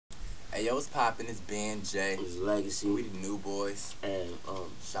Hey, yo, what's poppin'? It's Ben J. It's Legacy. We the new boys. And,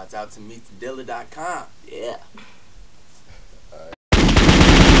 Shouts out to MeetThaDealer.com. yeah.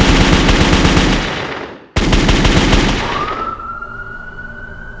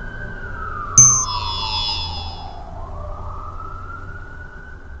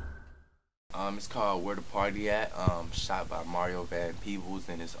 It's called Where the Party At. Shot by Mario Van Peebles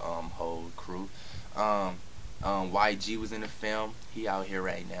and his whole crew. YG was in the film. He out here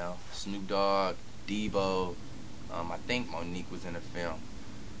right now. Snoop Dogg, Debo. I think Monique was in the film.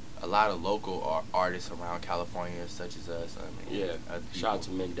 A lot of local artists around California, such as us. I mean, Yeah. Shout out to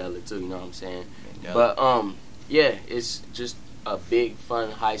MeetThaDealer too. You know what I'm saying? Mandela. But yeah, it's just a big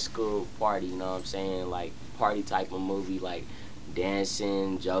fun high school party. You know what I'm saying? Like party type of movie, like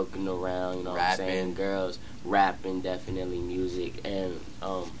dancing, joking around. You know what I'm saying? Girls rapping, definitely music, and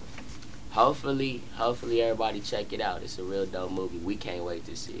hopefully everybody check it out. It's a real dope movie. We can't wait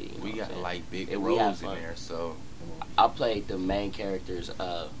to see it. You know we got like big and roles in there, so I played the main character's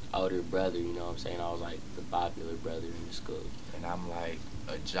older brother. You know what I'm saying? I was like the popular brother in the school, and I'm like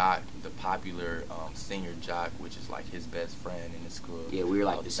a jock, the popular senior jock, which is like his best friend in the school. Yeah, we were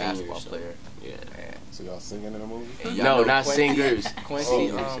like the basketball seniors, player. Yeah. Man. So y'all singing in the movie? No, not singers. Quincy,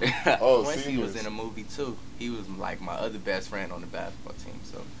 Quincy singers. was in a movie too. He was like my other best friend on the basketball team.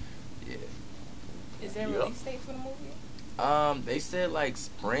 So, yeah. Is there a release date for the movie? They said like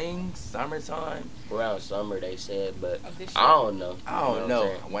spring, summertime. Around summer, they said, but Of this I year? don't know. I don't You know know.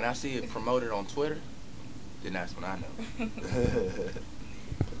 what I'm saying? When I see it promoted on Twitter, then that's when I know.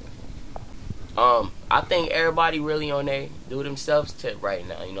 I think everybody really on their do themselves tip right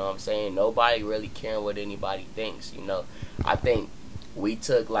now. You know what I'm saying? Nobody really caring what anybody thinks. You know, I think we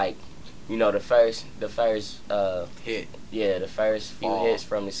took like, you know, the first Hit. Yeah, the first few Fall. hits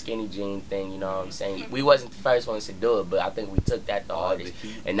from the skinny jean thing. You know what I'm saying? We wasn't the first ones to do it, but I think we took that the hardest. The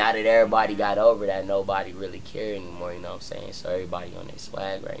heat. And now that everybody got over that, nobody really care anymore. You know what I'm saying? So everybody on their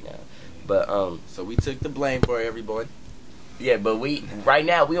swag right now. But So we took the blame for everyone. yeah, but we right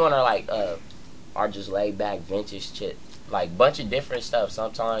now we on our like our just laid back vintage shit, like bunch of different stuff.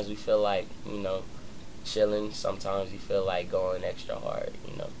 Sometimes we feel like, you know, chilling. Sometimes we feel like going extra hard.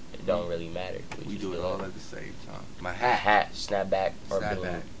 You know, it don't really matter. We just do it doing all at the same time. My hat, snapback, or Snapback.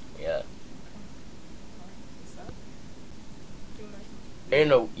 boom. Yeah.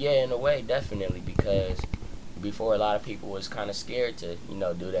 Doing In a way, definitely, because before a lot of people was kind of scared to, you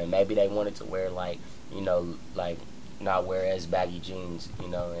know, do that. Maybe they wanted to wear like, you know, like not wear as baggy jeans, you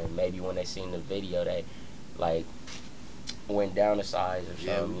know, and maybe when they seen the video, they like went down a size or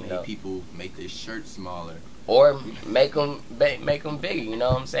Yeah, something, we you made know, people make their shirts smaller. or make them bigger. You know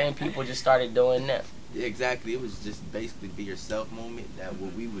what I'm saying? People just started doing that. Yeah, exactly. It was just basically be yourself movement. That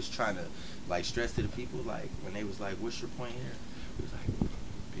what we was trying to like stress to the people. Like when they was like, "What's your point here?" We was like,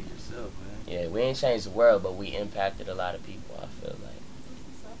 "Be yourself, man." Yeah, we ain't changed the world, but we impacted a lot of people. I feel like.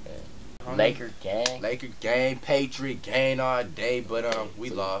 Laker gang, Patriot gang all day, but we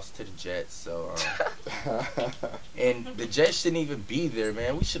lost to the Jets. So and the Jets shouldn't even be there,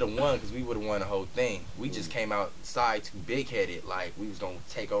 man. We should have won because we would have won the whole thing. We just came outside too big headed, like we was gonna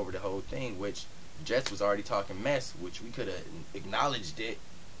take over the whole thing, which Jets was already talking mess, which we could have acknowledged it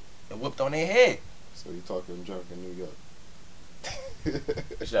and whooped on their head. So you talking junk in New York?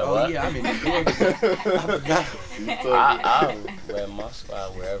 So Oh what? yeah, I'm in New York. I forgot. I'll wear my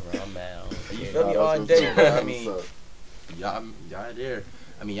squad wherever I'm at. I don't You care. feel me Nah, all that's day, what's bro. up. I mean, What's y'all there.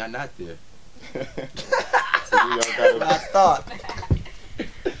 I mean, y'all not there. So y'all That's what I thought.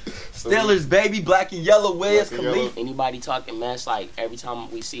 Steelers, baby, black and yellow, Wiz Black and yellow. Khalifa. Anybody talking mess, like every time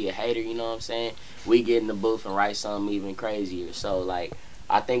we see a hater, you know what I'm saying, we get in the booth and write something even crazier. So like,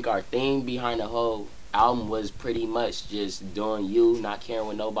 I think our theme behind the whole album was pretty much just doing you, not caring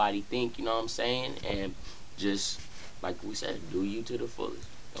what nobody think, you know what I'm saying, and just like we said, do you to the fullest.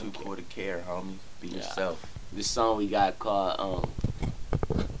 Too cool to care, homie. Be Yeah. yourself. This song we got called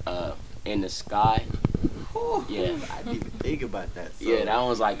In the Sky. Whew. Yeah. I didn't even think about that. So. Yeah, that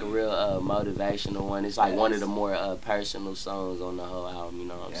one's like a real motivational one. It's like one of the more personal songs on the whole album, you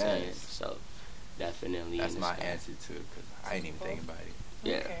know what I'm saying? Yes. So, definitely That's In the my Sky. answer too, because I didn't even think about it.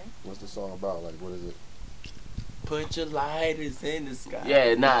 Yeah. Okay. What's the song about? Like, what is it? Put your lighters in the sky.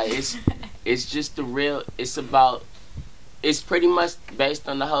 Yeah, nah, it's just the real, it's pretty much based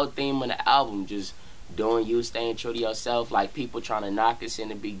on the whole theme of the album, just doing you, staying true to yourself. Like people trying to knock us in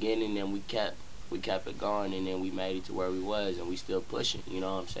the beginning, and we kept it going, and then we made it to where we was, and we still pushing, you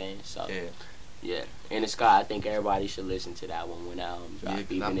know what I'm saying? So yeah, In the Sky, I think everybody should listen to that one when the album drop, Yeah,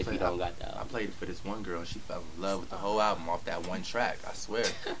 'cause even if you don't got that I album. played it for this one girl. She fell in love with the whole album off that one track. I swear.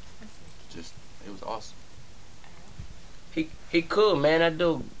 Just, it was awesome. He cool, man. I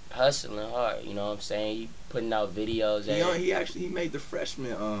do hustling hard. You know what I'm saying? He putting out videos. He made the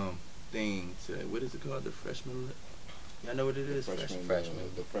freshman thing. What is it called? The freshman. Y'all know what it is? Freshman.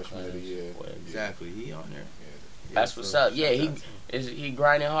 The freshman of the year. Exactly. He on there. Yeah. That's what's up. Yeah, he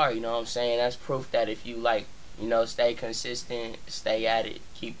grinding hard. You know what I'm saying? That's proof that if you like, you know, stay consistent, stay at it,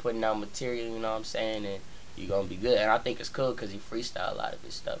 keep putting out material. You know what I'm saying? And you're gonna be good. And I think it's cool because he freestyle a lot of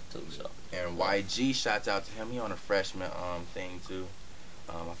his stuff too. So. And YG, shouts out to him. He on a freshman thing too.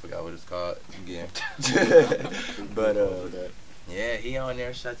 I forgot what it's called again. But yeah, he on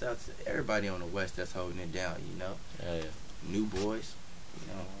there. Shouts out to everybody on the West that's holding it down. You know. Yeah. New boys.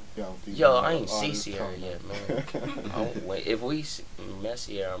 You know. Yo, I ain't see Sierra yet, man. Wait, if we met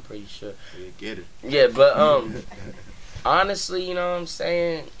Sierra, I'm pretty sure. Yeah, get it. Yeah, but honestly, you know what I'm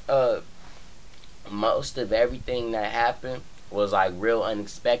saying? Most of everything that happened was like real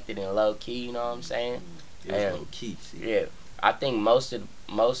unexpected and low key. You know what I'm saying? It was low key. See? Yeah, I think most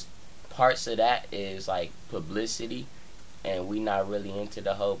parts of that is like publicity, and we not really into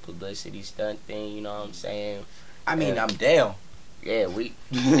the whole publicity stunt thing. You know what I'm saying? I mean, I'm down. Yeah,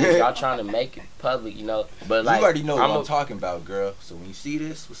 y'all trying to make it public, you know. But like, you already know what I'm talking about, girl. So when you see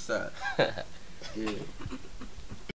this, what's up? Yeah.